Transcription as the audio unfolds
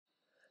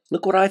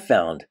Look what I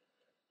found.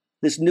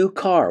 This new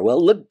car. Well,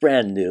 it looked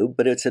brand new,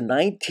 but it's a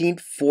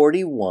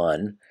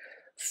 1941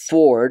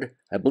 Ford,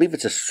 I believe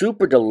it's a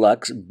Super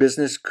Deluxe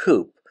business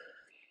coupe.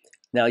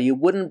 Now, you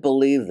wouldn't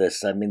believe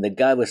this. I mean, the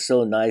guy was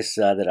so nice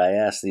that I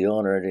asked the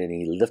owner, and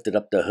he lifted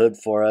up the hood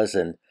for us,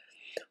 and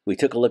we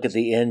took a look at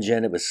the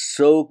engine. It was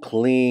so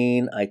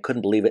clean. I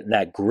couldn't believe it. And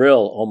that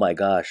grill, oh my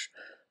gosh.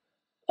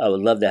 I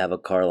would love to have a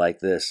car like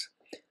this.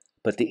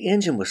 But the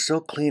engine was so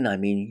clean, I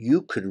mean,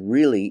 you could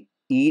really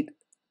eat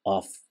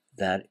off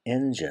that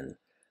engine.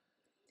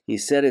 He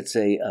said it's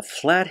a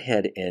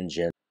flathead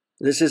engine.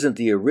 This isn't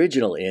the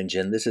original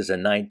engine. This is a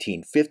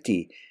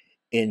 1950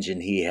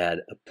 engine he had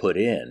put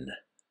in.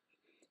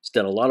 He's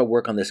done a lot of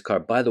work on this car.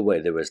 By the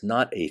way, there was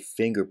not a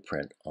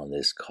fingerprint on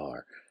this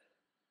car.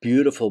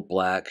 Beautiful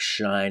black,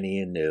 shiny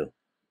and new.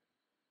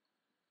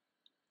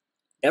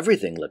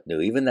 Everything looked new.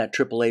 Even that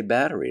AAA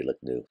battery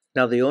looked new.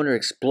 Now, the owner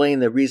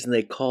explained the reason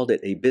they called it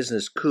a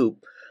business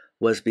coupe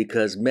was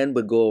because men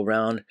would go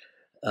around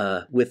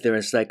with their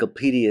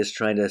encyclopedias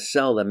trying to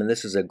sell them. And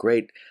this is a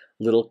great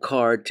little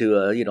car to,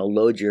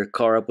 load your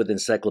car up with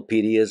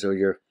encyclopedias or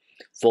your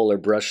Fuller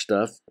brush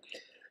stuff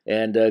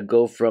and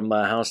go from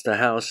house to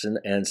house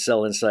and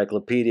sell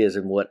encyclopedias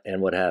and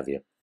what have you.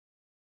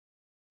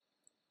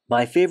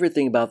 My favorite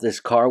thing about this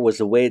car was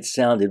the way it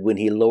sounded when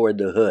he lowered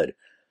the hood.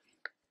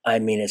 I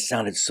mean, it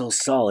sounded so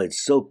solid,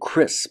 so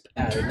crisp.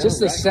 Just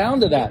the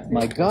sound of that.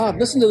 My God,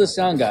 listen to the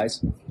sound, guys.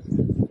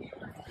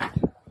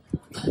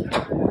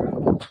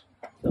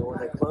 So when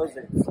they close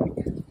it, it's like...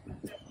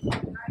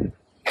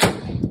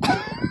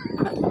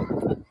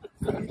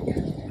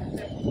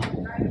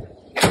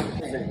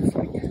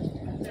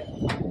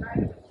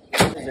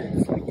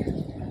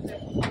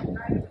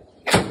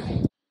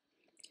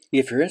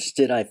 If you're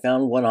interested, I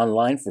found one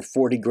online for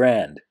 40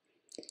 grand.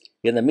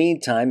 In the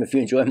meantime, if you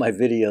enjoy my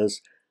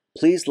videos,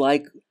 please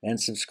like and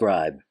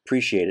subscribe.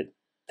 Appreciate it.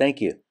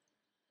 Thank you.